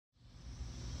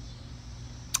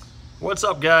What's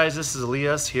up, guys? This is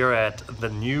Elias here at the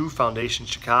new Foundation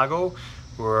Chicago.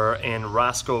 We're in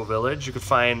Roscoe Village. You can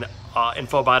find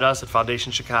info about us at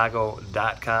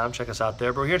foundationchicago.com. Check us out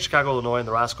there. But we're here in Chicago, Illinois, in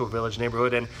the Roscoe Village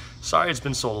neighborhood. And sorry it's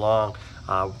been so long.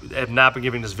 I have not been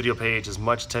giving this video page as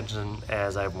much attention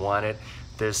as I've wanted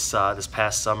this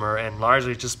past summer, and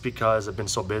largely just because I've been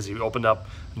so busy. We opened up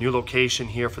a new location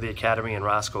here for the Academy in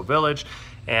Roscoe Village,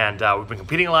 and we've been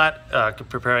competing a lot,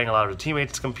 preparing a lot of the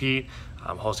teammates to compete.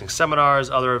 Hosting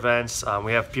seminars, other events.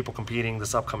 We have people competing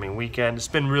this upcoming weekend. It's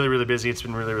been really busy. It's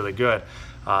been really good,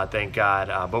 thank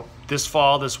God. But this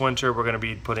fall, this winter, we're going to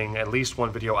be putting at least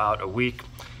one video out a week.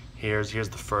 Here's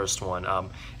the first one.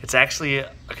 It's actually a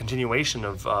continuation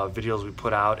of videos we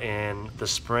put out in the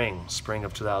spring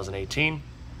of 2018.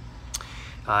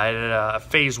 I had a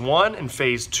phase 1 and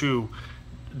phase 2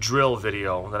 drill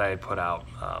video that I had put out.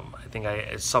 I think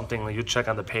it's something that you check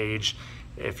on the page.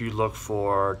 If you look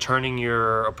for turning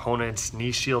your opponent's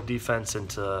knee shield defense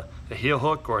into a heel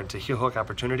hook or into heel hook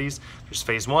opportunities, there's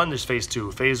phase 1, there's phase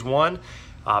 2. Phase 1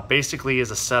 basically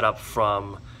is a setup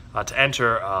from to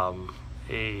enter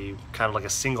a kind of like a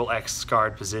single X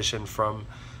guard position from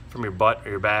your butt or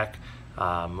your back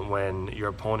when your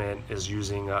opponent is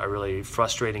using a really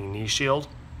frustrating knee shield.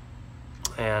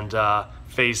 And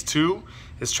phase 2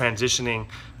 is transitioning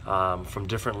from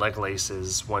different leg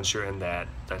laces once you're in that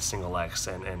single X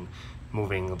and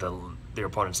moving your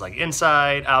opponent's leg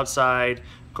inside, outside,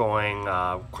 going,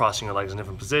 crossing your legs in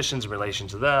different positions in relation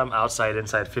to them, outside,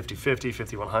 inside, 50-50,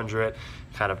 50-100,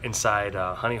 kind of inside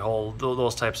honey hole,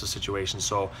 those types of situations.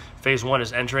 So phase 1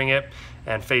 is entering it,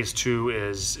 and phase 2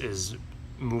 is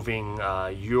moving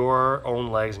your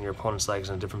own legs and your opponent's legs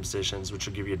in different positions, which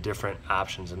will give you different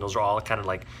options. And those are all kind of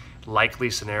like likely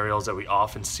scenarios that we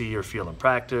often see or feel in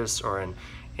practice or in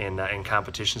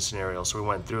competition scenarios. So we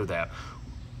went through that.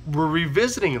 We're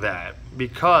revisiting that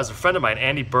because a friend of mine,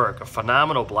 Andy Burke, a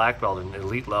phenomenal black belt and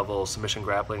elite level submission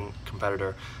grappling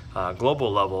competitor,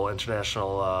 global level,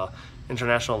 international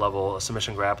level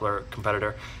submission grappler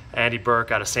competitor, Andy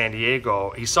Burke out of San Diego.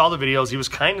 He saw the videos. He was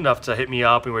kind enough to hit me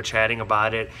up. We were chatting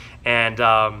about it,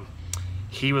 and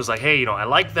he was like, hey, I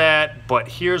like that, but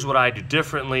here's what I do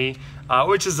differently,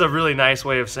 which is a really nice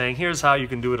way of saying here's how you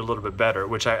can do it a little bit better,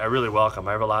 which I really welcome.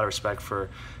 I have a lot of respect for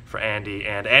Andy,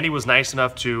 and Andy was nice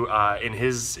enough to in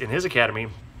his academy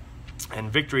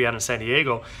and Victory out in San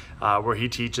Diego, where he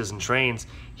teaches and trains,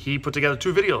 he put together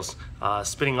 2 videos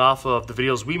spinning off of the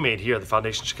videos we made here at the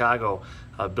Foundation Chicago,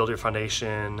 Build Your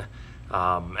Foundation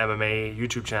MMA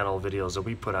YouTube channel videos that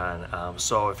we put on.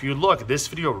 So if you look, this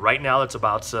video right now that's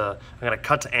about to, I'm going to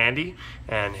cut to Andy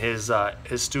and his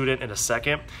student in a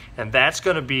second, and that's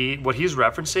going to be what he's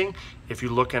referencing. If you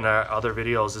look in our other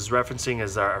videos, is referencing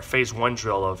is our phase 1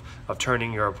 drill of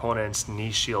turning your opponent's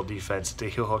knee shield defense to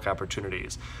heel hook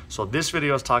opportunities. So this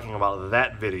video is talking about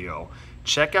that video.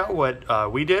 Check out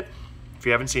what we did if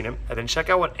you haven't seen him, and then check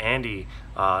out what Andy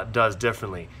does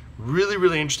differently.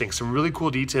 Really interesting. Some really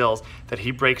cool details that he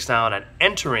breaks down on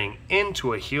entering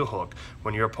into a heel hook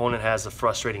when your opponent has a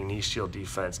frustrating knee shield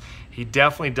defense. He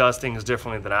definitely does things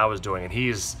differently than I was doing, and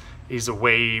he's a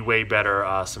way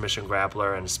better submission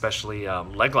grappler and especially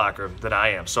leg locker than I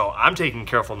am. So I'm taking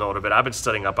careful note of it. I've been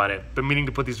studying up on it. Been meaning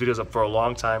to put these videos up for a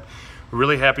long time.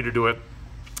 Really happy to do it.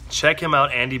 Check him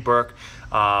out, Andy Burke,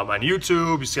 on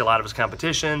YouTube. You see a lot of his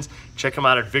competitions. Check him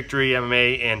out at Victory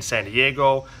MMA in San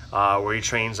Diego, where he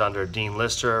trains under Dean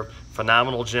Lister.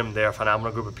 Phenomenal gym there,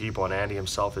 phenomenal group of people, and Andy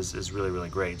himself is really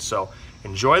great. So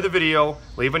enjoy the video.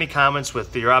 Leave any comments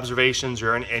with your observations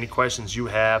or any questions you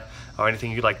have or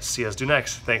anything you'd like to see us do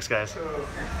next. Thanks, guys. So,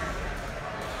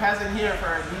 has in here for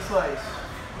a knee slice.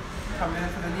 Coming in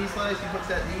for the knee slice, he puts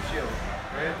that knee shield,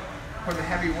 right? Put a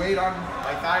heavy weight on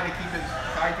my thigh to keep his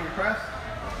thigh compressed.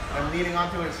 I'm leaning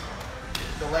onto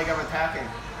the leg I'm attacking.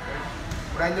 Right?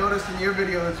 What I noticed in your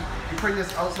video is you bring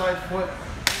this outside foot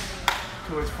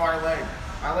to his far leg.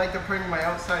 I like to bring my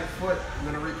outside foot, I'm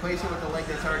going to replace it with the leg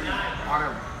that's already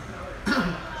on him,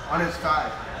 on his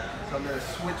thigh. So I'm going to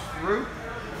switch through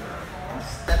and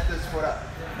step this foot up.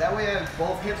 That way I have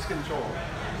both hips controlled.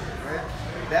 Right?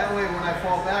 That way when I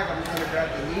fall back, I'm just going to grab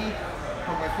the knee,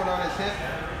 put my foot on his hip,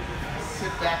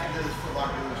 sit back into this foot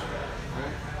lock position.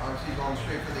 Right? Obviously going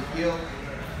straight for the heel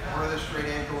or the straight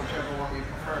ankle, whichever one we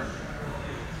prefer.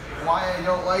 Why I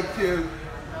don't like to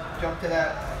jump to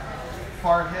that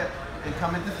far hip and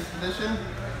come into this position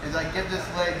is I give this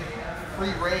leg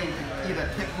free rein to either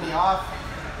kick me off,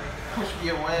 push me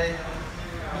away.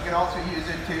 You can also use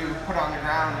it to put on the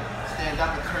ground, stand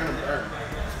up and turn and burn.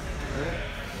 Right?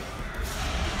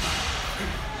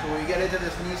 So when we get into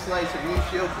this knee slice or knee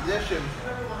shield position,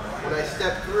 when I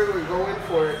step through and go in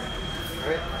for it,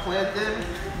 right? Plant in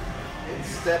and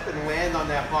step and land on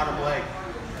that bottom leg.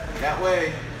 That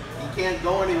way, he can't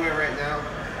go anywhere right now.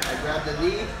 I grab the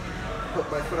knee, put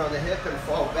my foot on the hip and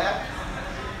fall back.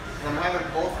 And I'm having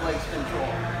both legs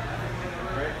controlled.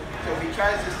 Right? So if he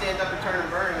tries to stand up and turn and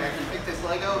burn, I can pick this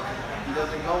leg out, he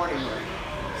doesn't go anywhere.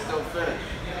 Still finished.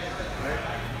 Right?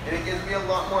 And it gives me a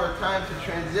lot more time to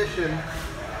transition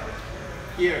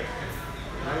here.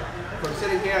 Right? If I'm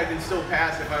sitting here, I can still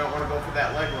pass if I don't want to go for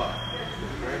that leg lock.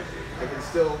 Right? I can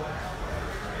still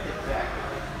hit back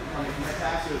on my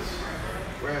passes.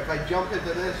 Where if I jump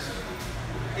into this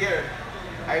here,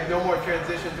 I have no more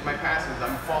transition to my passes.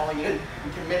 I'm falling in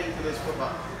and committing to this foot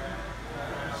lock.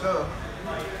 So,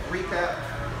 recap.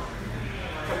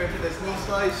 Come into this knee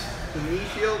slice, the knee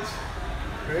shields.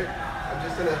 Right? I'm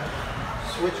just gonna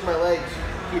switch my legs,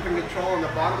 keeping control on the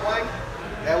bottom leg.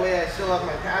 That way I still have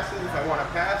my passes if I want to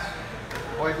pass.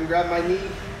 Or I can grab my knee,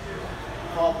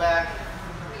 fall back,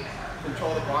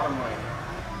 control the bottom leg.